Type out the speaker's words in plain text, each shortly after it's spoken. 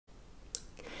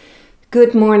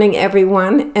Good morning,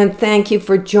 everyone, and thank you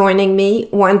for joining me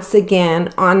once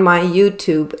again on my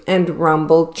YouTube and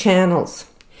Rumble channels.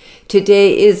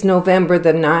 Today is November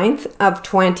the 9th of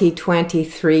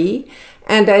 2023,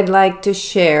 and I'd like to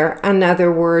share another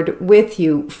word with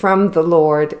you from the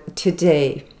Lord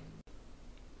today.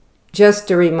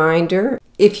 Just a reminder,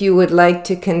 if you would like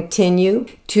to continue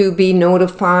to be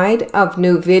notified of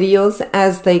new videos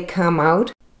as they come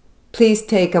out, please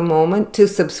take a moment to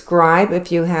subscribe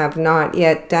if you have not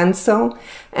yet done so,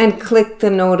 and click the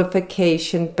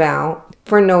notification bell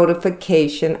for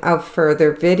notification of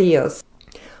further videos.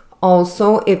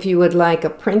 Also, if you would like a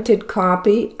printed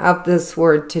copy of this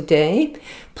word today,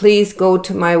 please go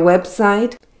to my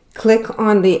website, click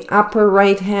on the upper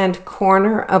right-hand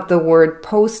corner of the word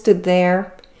posted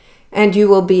there, and you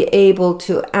will be able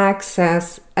to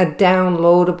access a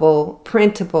downloadable,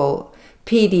 printable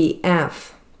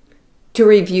PDF. To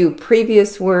review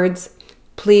previous words,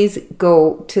 please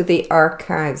go to the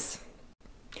archives.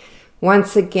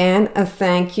 Once again, a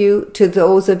thank you to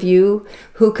those of you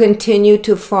who continue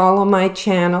to follow my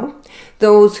channel,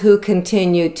 those who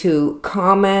continue to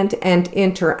comment and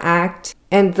interact,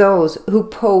 and those who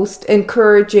post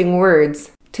encouraging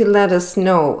words to let us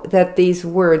know that these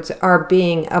words are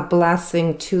being a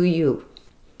blessing to you.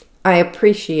 I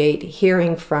appreciate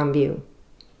hearing from you.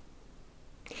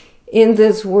 In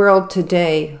this world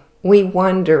today, we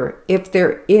wonder if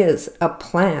there is a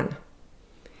plan.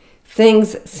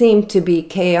 Things seem to be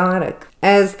chaotic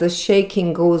as the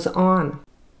shaking goes on,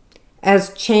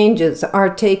 as changes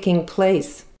are taking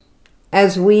place,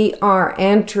 as we are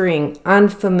entering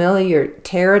unfamiliar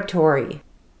territory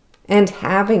and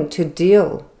having to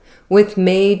deal with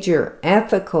major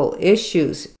ethical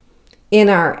issues in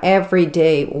our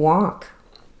everyday walk.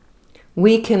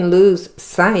 We can lose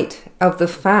sight of the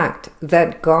fact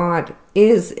that God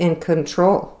is in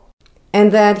control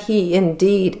and that He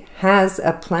indeed has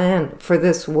a plan for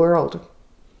this world,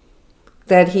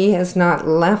 that He has not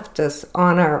left us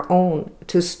on our own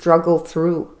to struggle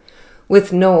through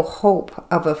with no hope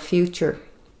of a future.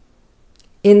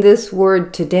 In this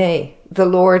word today, the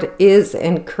Lord is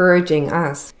encouraging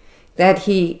us that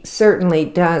He certainly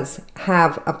does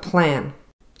have a plan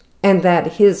and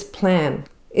that His plan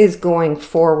is going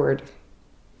forward.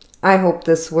 I hope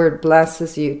this word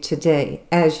blesses you today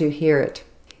as you hear it.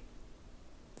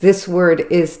 This word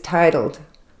is titled,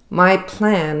 My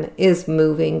Plan is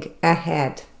Moving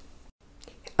Ahead.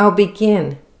 I'll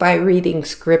begin by reading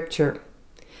scripture.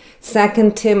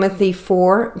 2 Timothy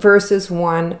 4 verses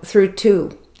 1 through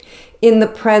 2. In the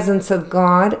presence of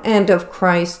God and of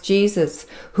Christ Jesus,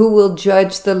 who will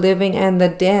judge the living and the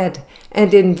dead,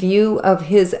 and in view of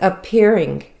His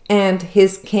appearing and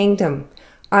His kingdom,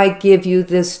 I give you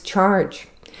this charge.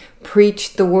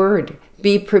 Preach the word,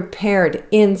 be prepared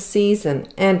in season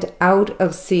and out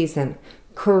of season,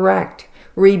 correct,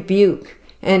 rebuke,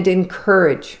 and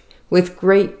encourage with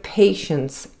great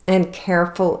patience and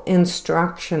careful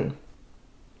instruction.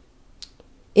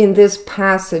 In this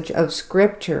passage of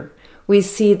Scripture, we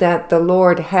see that the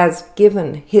Lord has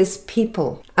given His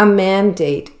people a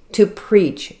mandate to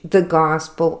preach the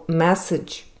gospel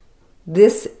message.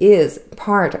 This is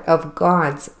part of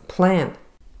God's plan.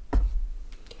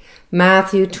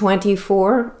 Matthew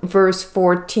 24, verse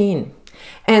 14.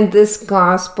 And this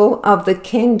gospel of the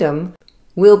kingdom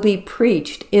will be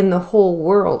preached in the whole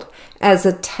world as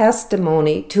a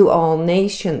testimony to all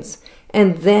nations,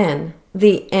 and then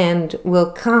the end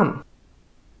will come.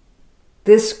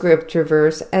 This scripture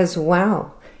verse as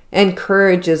well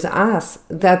encourages us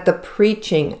that the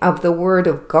preaching of the Word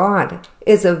of God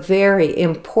is a very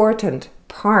important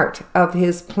part of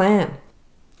His plan,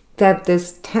 that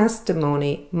this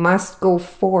testimony must go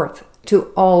forth to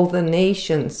all the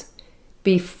nations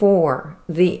before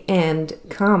the end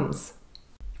comes.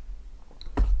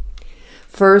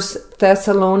 1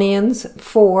 Thessalonians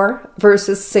 4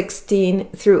 verses 16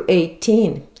 through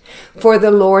 18. For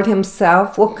the Lord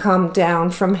Himself will come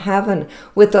down from heaven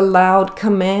with a loud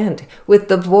command, with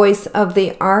the voice of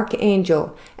the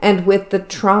archangel, and with the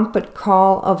trumpet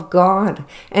call of God,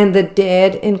 and the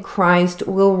dead in Christ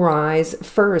will rise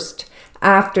first.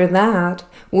 After that,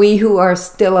 we who are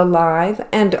still alive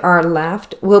and are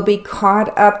left will be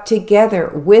caught up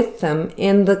together with them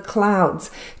in the clouds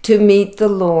to meet the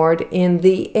Lord in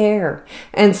the air,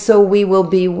 and so we will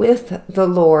be with the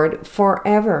Lord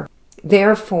forever.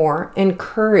 Therefore,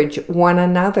 encourage one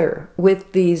another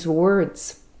with these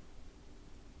words.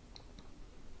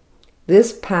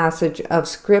 This passage of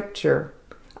Scripture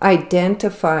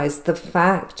identifies the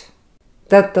fact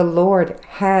that the Lord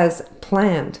has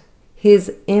planned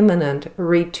His imminent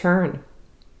return.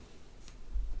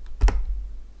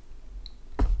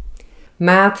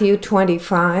 Matthew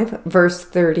 25, verse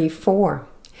 34.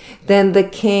 Then the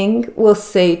king will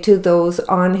say to those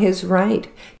on his right,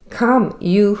 "Come,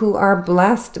 you who are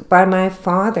blessed by my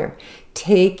Father,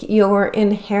 take your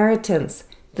inheritance,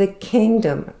 the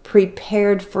kingdom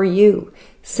prepared for you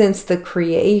since the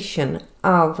creation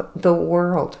of the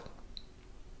world."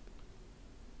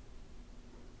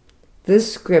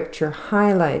 This scripture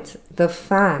highlights the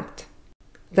fact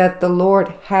that the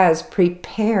Lord has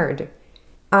prepared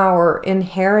our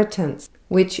inheritance,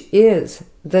 which is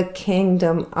the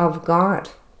kingdom of God.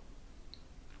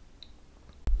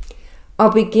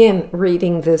 I'll begin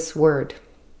reading this word.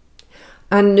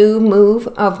 "A new move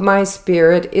of my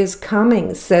spirit is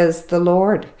coming, says the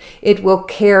Lord. It will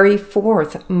carry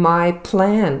forth my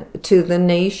plan to the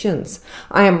nations.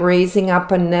 I am raising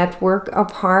up a network of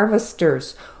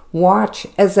harvesters. Watch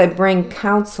as I bring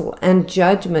counsel and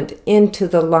judgment into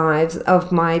the lives of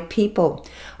my people.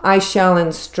 I shall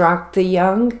instruct the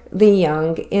young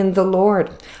in the Lord.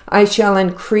 I shall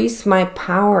increase my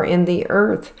power in the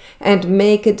earth and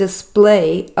make a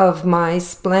display of my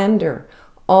splendor.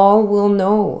 All will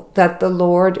know that the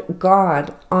Lord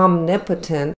God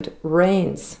omnipotent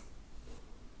reigns.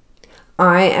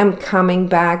 I am coming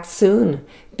back soon.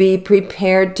 Be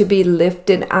prepared to be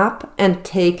lifted up and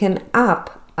taken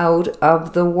up out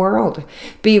of the world.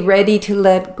 Be ready to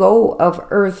let go of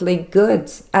earthly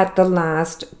goods at the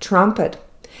last trumpet.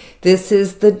 This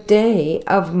is the day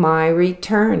of my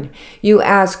return. You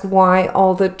ask why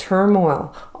all the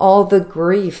turmoil, all the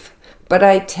grief. But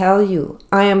I tell you,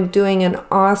 I am doing an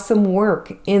awesome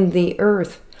work in the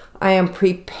earth. I am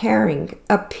preparing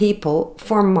a people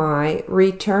for my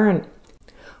return.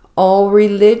 All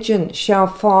religion shall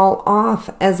fall off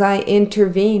as I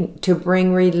intervene to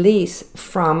bring release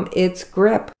from its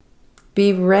grip.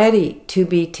 Be ready to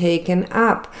be taken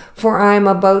up, for I am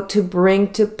about to bring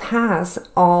to pass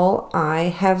all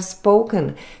I have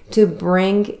spoken, to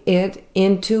bring it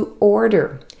into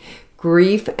order.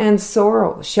 Grief and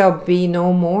sorrow shall be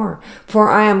no more, for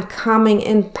I am coming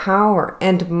in power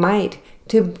and might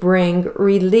to bring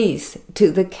release to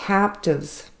the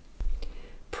captives.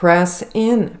 Press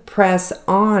in, press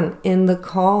on in the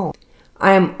call.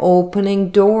 I am opening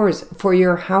doors for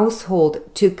your household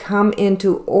to come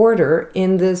into order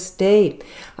in this day.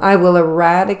 I will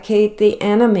eradicate the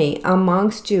enemy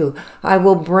amongst you. I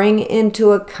will bring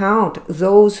into account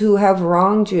those who have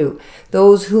wronged you,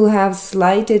 those who have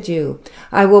slighted you.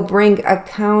 I will bring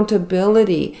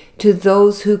accountability to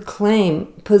those who claim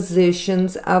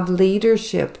positions of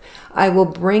leadership. I will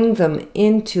bring them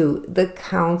into the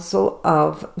counsel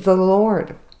of the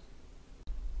Lord.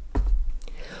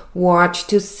 Watch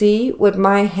to see what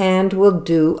my hand will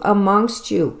do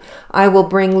amongst you. I will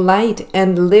bring light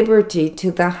and liberty to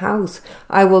the house.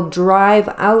 I will drive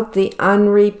out the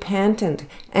unrepentant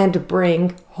and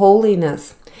bring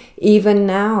holiness. Even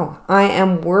now, I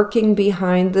am working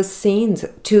behind the scenes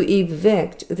to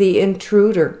evict the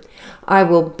intruder. I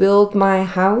will build my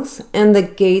house, and the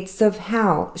gates of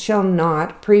hell shall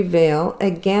not prevail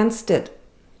against it.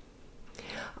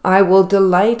 I will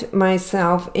delight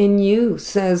myself in you,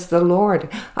 says the Lord.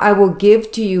 I will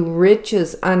give to you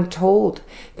riches untold.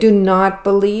 Do not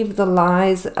believe the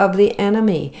lies of the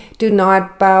enemy. Do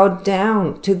not bow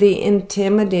down to the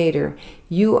intimidator.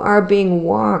 You are being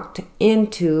walked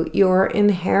into your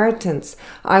inheritance.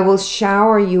 I will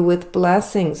shower you with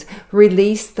blessings,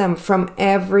 release them from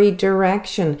every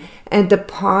direction, and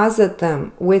deposit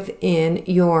them within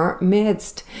your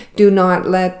midst. Do not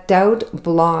let doubt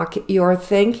block your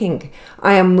thinking.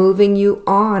 I am moving you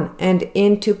on and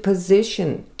into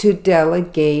position to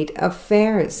delegate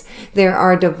affairs. There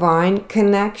are divine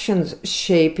connections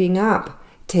shaping up,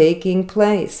 taking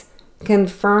place.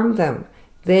 Confirm them.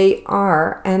 They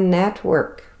are a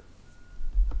network.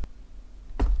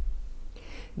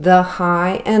 The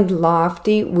high and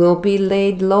lofty will be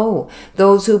laid low.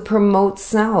 Those who promote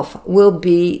self will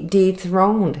be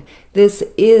dethroned. This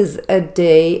is a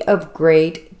day of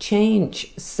great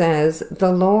change, says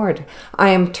the Lord. I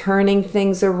am turning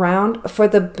things around for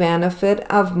the benefit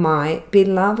of my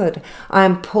beloved. I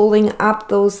am pulling up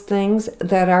those things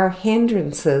that are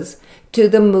hindrances to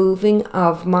the moving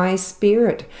of my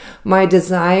spirit. My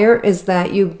desire is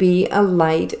that you be a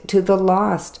light to the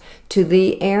lost, to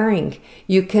the erring.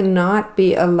 You cannot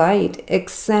be a light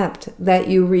except that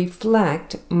you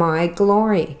reflect my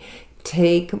glory.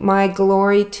 Take my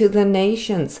glory to the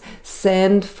nations.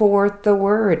 Send forth the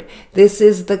word. This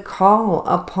is the call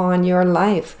upon your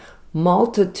life.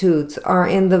 Multitudes are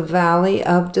in the valley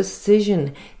of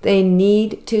decision. They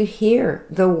need to hear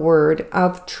the word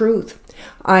of truth.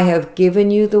 I have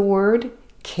given you the word.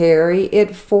 Carry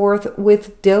it forth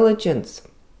with diligence.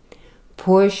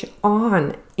 Push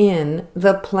on in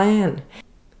the plan.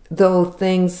 Though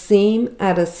things seem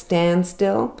at a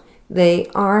standstill, they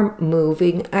are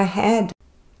moving ahead.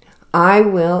 I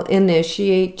will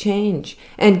initiate change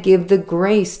and give the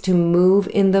grace to move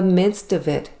in the midst of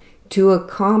it, to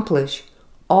accomplish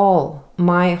all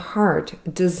my heart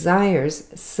desires,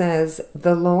 says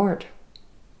the Lord.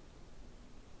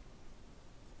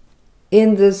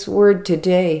 In this word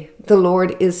today, the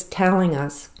Lord is telling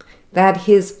us that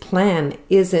His plan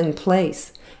is in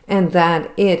place and that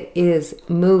it is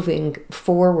moving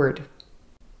forward.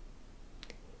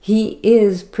 He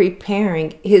is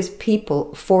preparing His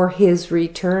people for His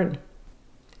return,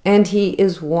 and He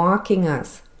is walking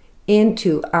us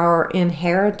into our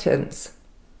inheritance.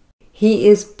 He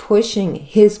is pushing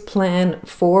His plan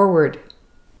forward,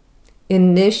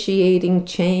 initiating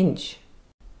change,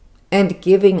 and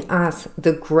giving us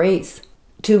the grace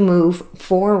to move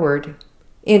forward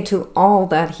into all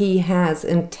that He has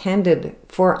intended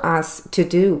for us to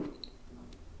do.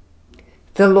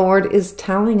 The Lord is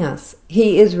telling us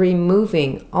He is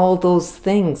removing all those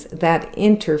things that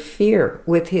interfere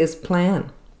with His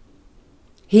plan.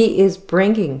 He is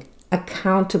bringing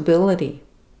accountability,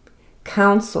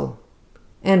 counsel,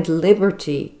 and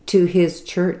liberty to His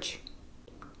church,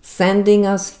 sending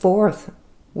us forth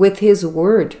with His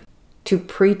word to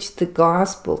preach the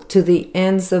gospel to the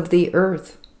ends of the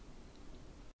earth.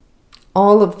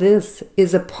 All of this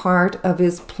is a part of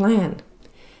His plan,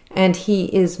 and He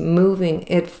is moving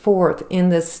it forth in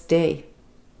this day.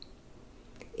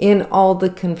 In all the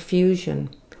confusion,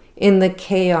 in the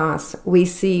chaos we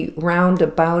see round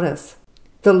about us,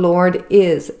 the Lord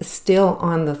is still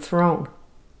on the throne,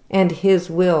 and His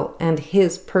will and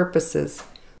His purposes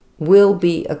will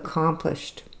be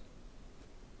accomplished.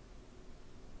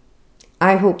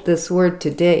 I hope this word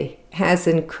today has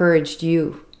encouraged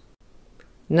you.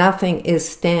 Nothing is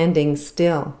standing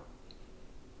still.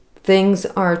 Things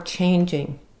are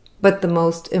changing, but the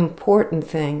most important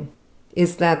thing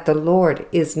is that the Lord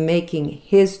is making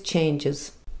His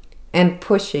changes and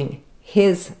pushing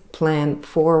His plan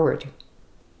forward.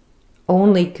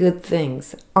 Only good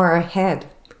things are ahead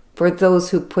for those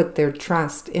who put their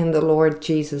trust in the Lord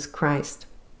Jesus Christ.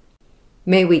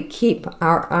 May we keep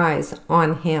our eyes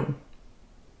on Him.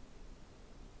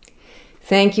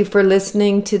 Thank you for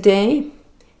listening today.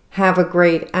 Have a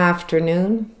great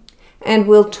afternoon, and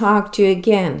we'll talk to you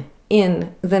again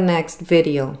in the next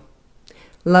video.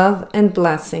 Love and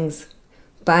blessings.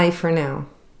 Bye for now.